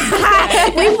what I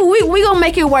got. we gonna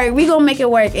make it work. We gonna make it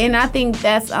work. And I think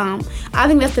that's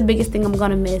the biggest thing I'm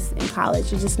gonna miss in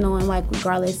college, is just knowing, like,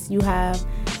 regardless, you have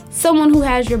someone who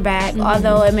has your back,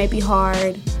 although it may be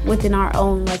hard within our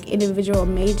own, like, individual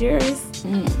majors.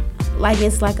 Like,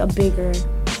 it's like a bigger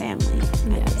family at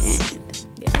the end.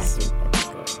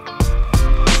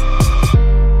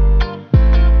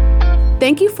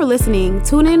 Thank you for listening.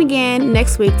 Tune in again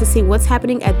next week to see what's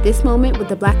happening at this moment with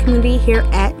the black community here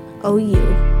at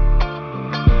OU.